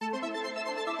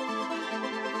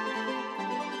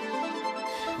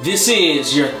This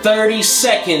is your 30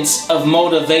 seconds of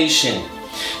motivation.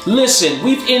 Listen,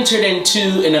 we've entered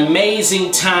into an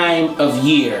amazing time of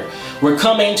year. We're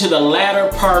coming to the latter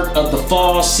part of the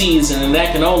fall season, and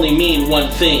that can only mean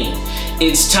one thing.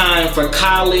 It's time for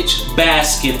college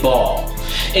basketball.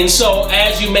 And so,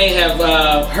 as you may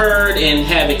have heard and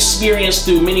have experienced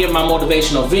through many of my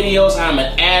motivational videos, I'm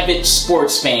an avid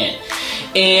sports fan.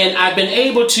 And I've been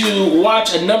able to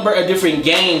watch a number of different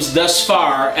games thus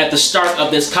far at the start of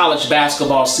this college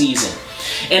basketball season.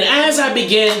 And as I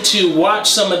began to watch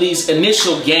some of these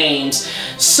initial games,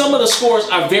 some of the scores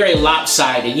are very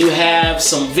lopsided. You have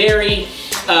some very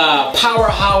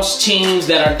powerhouse teams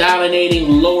that are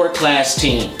dominating lower class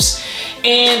teams.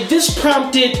 And this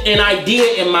prompted an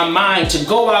idea in my mind to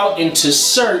go out and to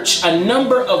search a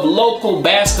number of local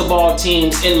basketball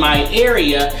teams in my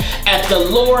area at the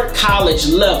lower college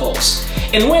levels.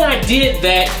 And when I did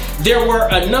that, there were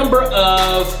a number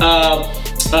of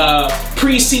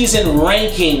preseason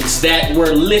rankings that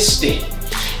were listed.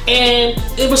 And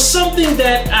it was something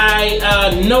that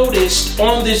I noticed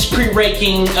on this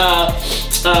pre-ranking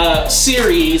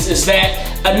series, is that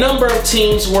a number of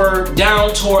teams were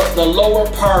down toward the lower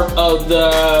part of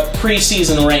the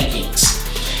preseason rankings.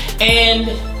 And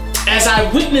as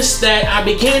I witnessed that, I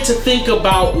began to think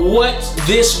about what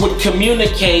this would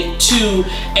communicate to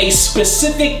a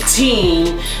specific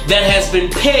team that has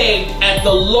been pegged at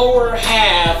the lower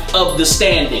half of the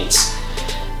standings.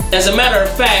 As a matter of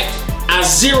fact, I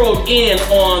zeroed in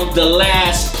on the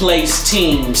last place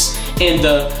teams in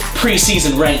the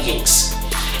preseason rankings.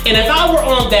 And if I were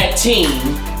on that team,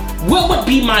 what would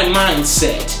be my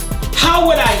mindset? How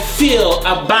would I feel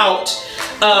about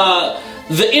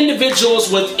the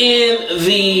individuals within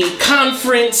the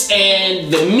conference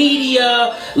and the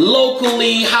media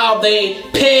locally, how they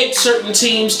pegged certain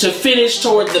teams to finish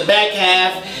toward the back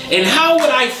half? And how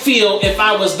would I feel if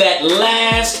I was that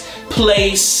last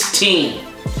place team?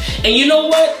 And you know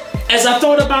what? As I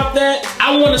thought about that,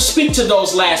 I want to speak to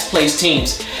those last place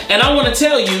teams. And I want to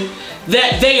tell you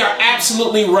that they are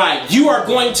absolutely right. You are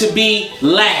going to be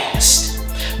last,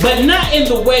 but not in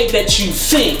the way that you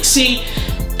think. See,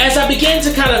 as I began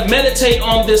to kind of meditate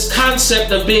on this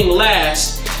concept of being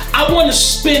last, I want to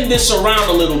spin this around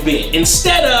a little bit.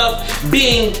 Instead of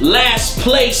being last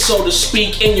place, so to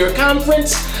speak, in your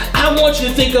conference, I want you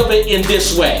to think of it in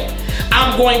this way.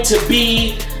 I'm going to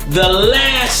be the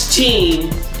last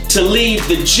team to leave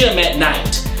the gym at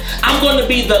night. I'm going to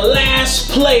be the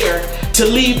last player to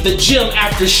leave the gym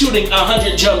after shooting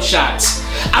 100 jump shots.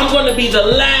 I'm going to be the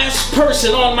last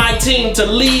person on my team to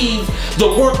leave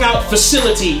the workout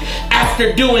facility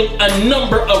after doing a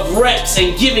number of reps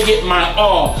and giving it my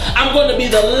all. I'm going to be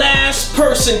the last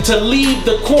person to leave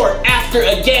the court after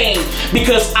a game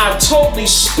because I've totally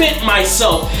spent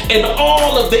myself and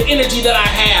all of the energy that I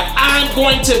have. I'm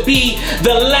going to be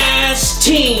the last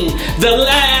team, the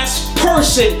last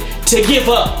person to give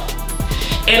up.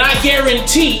 And I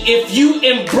guarantee if you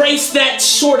embrace that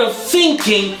sort of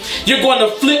thinking, you're going to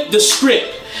flip the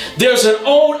script. There's an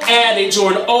old adage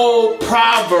or an old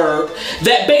proverb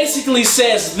that basically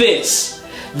says this: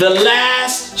 the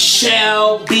last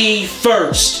shall be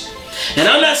first. And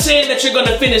I'm not saying that you're going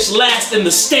to finish last in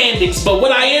the standings, but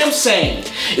what I am saying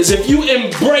is if you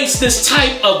embrace this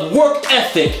type of work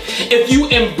ethic, if you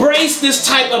embrace this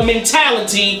type of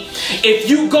mentality, if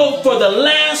you go for the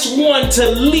last one to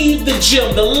leave the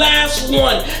gym, the last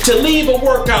one to leave a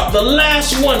workout, the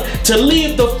last one to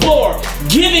leave the floor,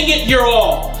 giving it your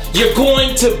all, you're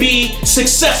going to be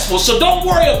successful. So don't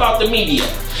worry about the media.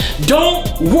 Don't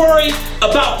worry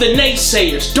about the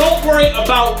naysayers. Don't worry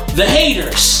about the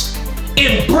haters.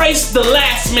 Embrace the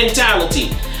last mentality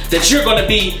that you're going to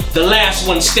be the last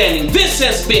one standing. This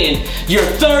has been your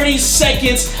 30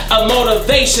 seconds of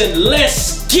motivation.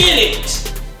 Let's get it.